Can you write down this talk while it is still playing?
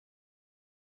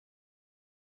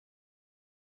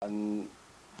And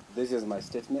this is my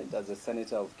statement as a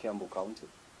senator of Kiambu County,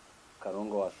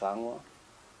 Karungo Thangwa,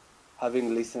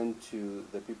 having listened to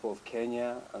the people of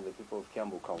Kenya and the people of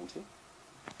Kiambu County.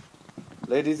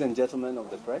 Ladies and gentlemen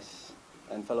of the press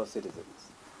and fellow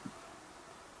citizens,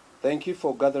 thank you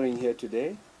for gathering here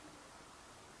today.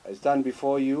 I stand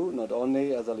before you not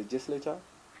only as a legislator,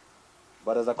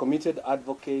 but as a committed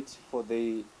advocate for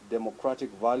the democratic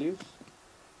values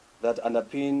that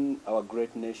underpin our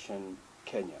great nation,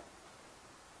 Kenya.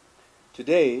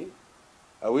 Today,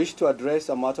 I wish to address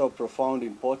a matter of profound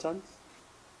importance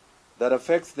that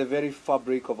affects the very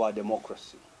fabric of our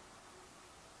democracy: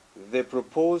 the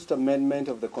proposed amendment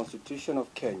of the Constitution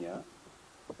of Kenya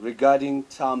regarding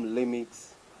term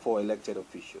limits for elected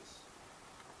officials.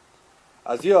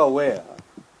 As you are aware,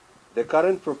 the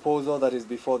current proposal that is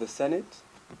before the Senate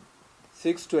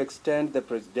seeks to extend the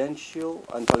presidential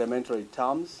and parliamentary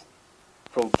terms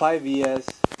from 5 years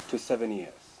to 7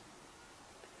 years.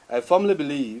 I firmly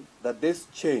believe that this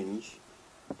change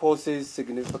poses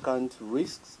significant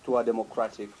risks to our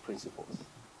democratic principles.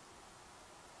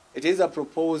 It is a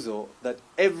proposal that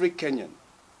every Kenyan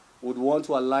would want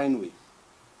to align with,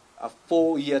 a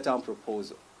 4-year term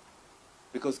proposal,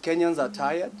 because Kenyans are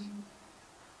tired.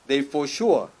 They for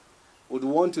sure would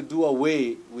want to do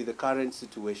away with the current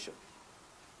situation.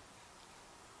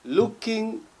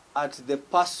 Looking at the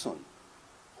person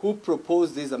who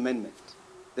proposed this amendment,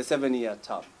 the 7-year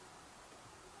term,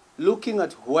 looking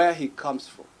at where he comes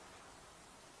from,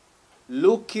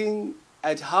 looking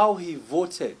at how he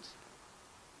voted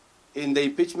in the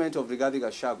impeachment of Rigathi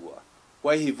Gachagua,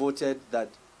 where he voted that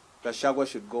Gachagua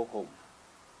should go home.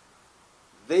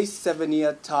 This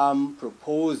 7-year term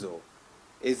proposal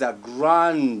is a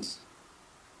grand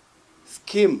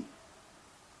scheme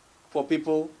for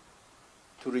people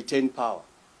to retain power.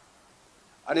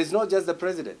 And it's not just the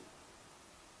president.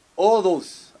 All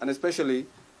those, and especially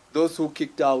those who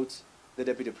kicked out the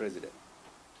deputy president.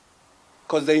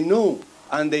 Because they know,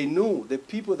 and they know the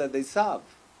people that they serve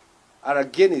are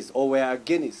against or were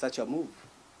against such a move.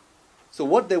 So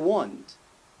what they want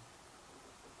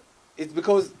is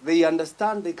because they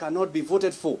understand they cannot be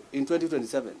voted for in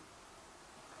 2027.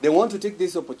 They want to take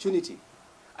this opportunity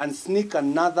and sneak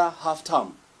another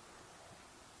half-term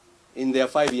in their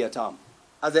 5-year term.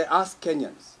 As I ask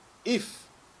Kenyans, if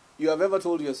you have ever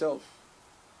told yourself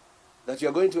that you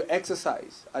are going to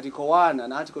exercise Article 1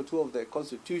 and Article 2 of the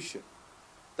Constitution,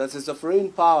 that the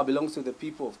sovereign power belongs to the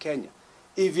people of Kenya,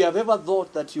 if you have ever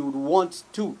thought that you would want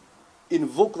to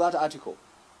invoke that article,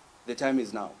 the time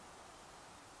is now.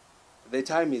 The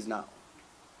time is now.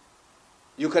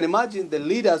 You can imagine the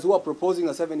leaders who are proposing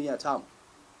a 7-year term.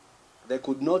 They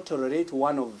could not tolerate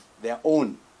one of their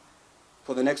own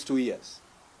for the next 2 years.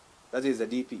 That is the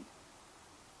DP.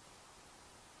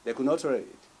 They could not tolerate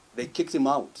it. They kicked him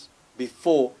out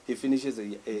before he finishes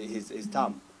his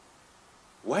term.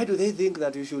 Why do they think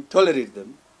that you should tolerate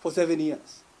them for 7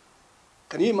 years?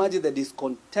 Can you imagine the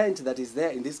discontent that is there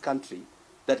in this country,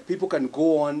 that people can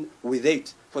go on with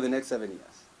it for the next 7 years?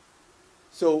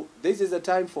 So this is a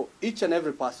time for each and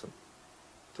every person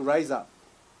to rise up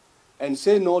and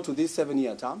say no to this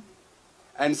 7-year term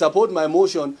and support my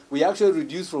motion. We actually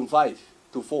reduce from 5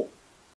 to 4.